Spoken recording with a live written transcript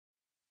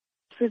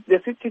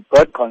the city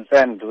got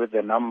concerned with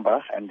the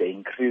number and the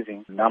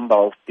increasing number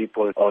of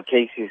people or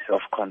cases of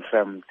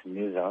confirmed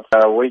measles.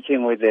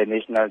 Working with the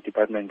National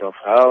Department of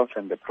Health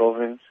and the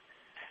province,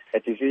 a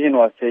decision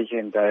was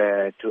taken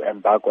to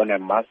embark on a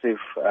massive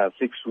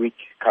 6-week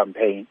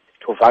campaign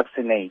to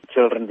vaccinate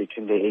children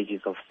between the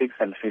ages of 6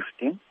 and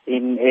 15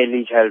 in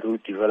early childhood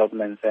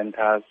development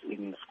centers,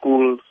 in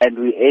schools, and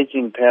we're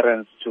urging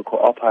parents to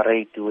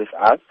cooperate with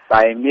us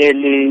by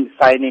merely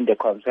signing the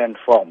consent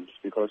forms,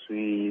 because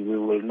we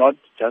will not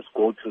just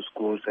go to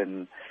schools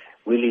and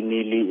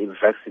willy-nilly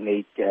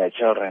vaccinate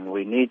children.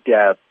 We need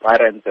their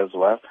parents as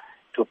well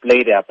to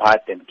play their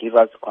part and give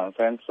us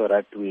consent so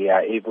that we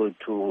are able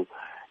to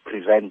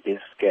prevent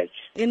this scourge.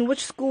 In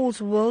which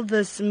schools will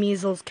this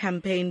measles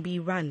campaign be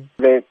run?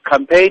 The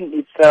campaign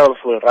itself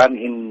will run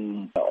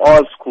in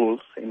all schools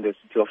in the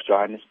City of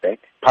Johannesburg,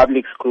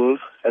 public schools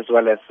as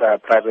well as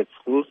private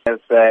schools, as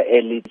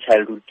early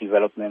childhood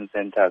development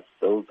centers,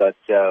 those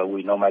that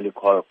we normally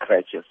call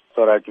creches,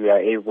 so that we are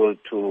able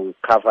to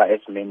cover as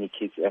many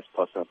kids as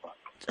possible.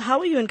 How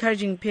are you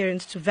encouraging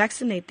parents to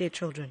vaccinate their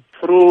children?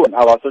 Through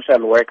our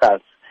social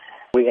workers,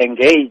 we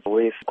engage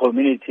with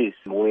communities,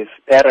 with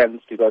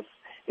parents, because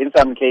in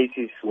some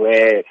cases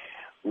where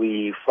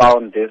we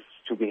found this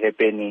to be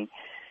happening,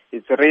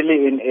 it's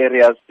really in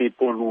areas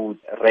people who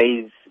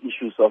raise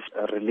issues of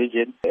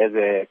religion as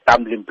a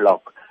stumbling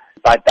block.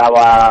 But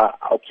our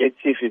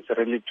objective is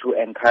really to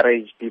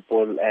encourage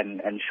people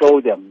and show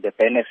them the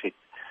benefit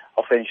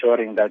of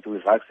ensuring that we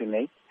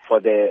vaccinate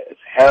for the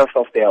health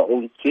of their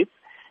own kids,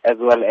 as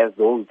well as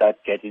those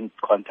that get in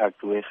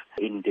contact with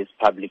in this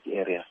public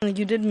area.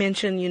 You did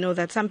mention,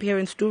 that some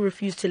parents do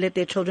refuse to let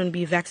their children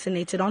be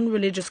vaccinated on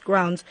religious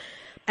grounds.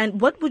 And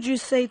what would you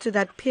say to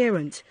that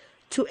parent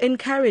to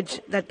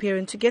encourage that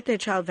parent to get their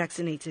child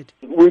vaccinated?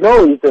 We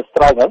know it's a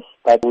struggle,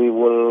 but we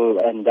will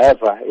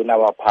endeavor in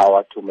our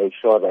power to make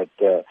sure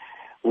that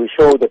we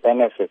show the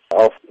benefits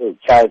of a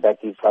child that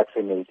is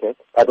vaccinated.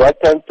 But what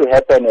tends to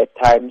happen at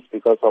times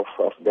because of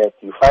that,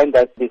 you find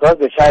that because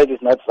the child is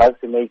not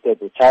vaccinated,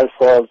 the child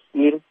falls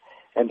ill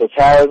and the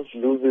child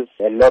loses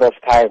a lot of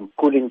time,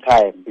 schooling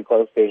time,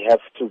 because they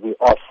have to be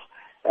off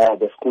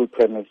the school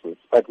premises.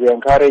 But we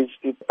encourage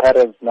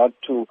parents not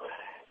to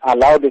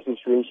allow the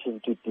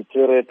situation to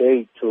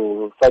deteriorate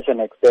to such an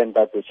extent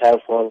that the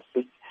child falls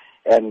sick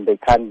and they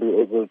can't be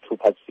able to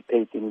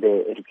participate in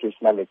the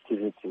educational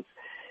activities.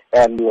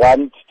 And we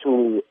want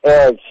to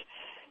urge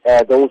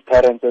those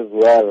parents as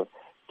well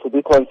to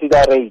be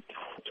considerate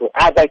to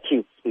other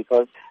kids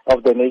because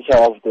of the nature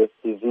of this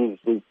disease.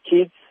 The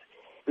kids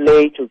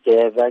play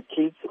together,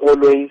 kids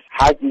always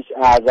hug each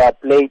other,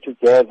 play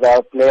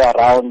together, play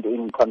around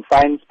in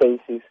confined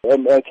spaces.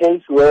 In a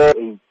case where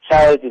a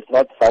child is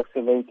not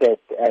vaccinated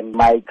and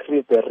might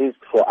increase the risk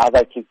for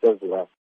other kids as well.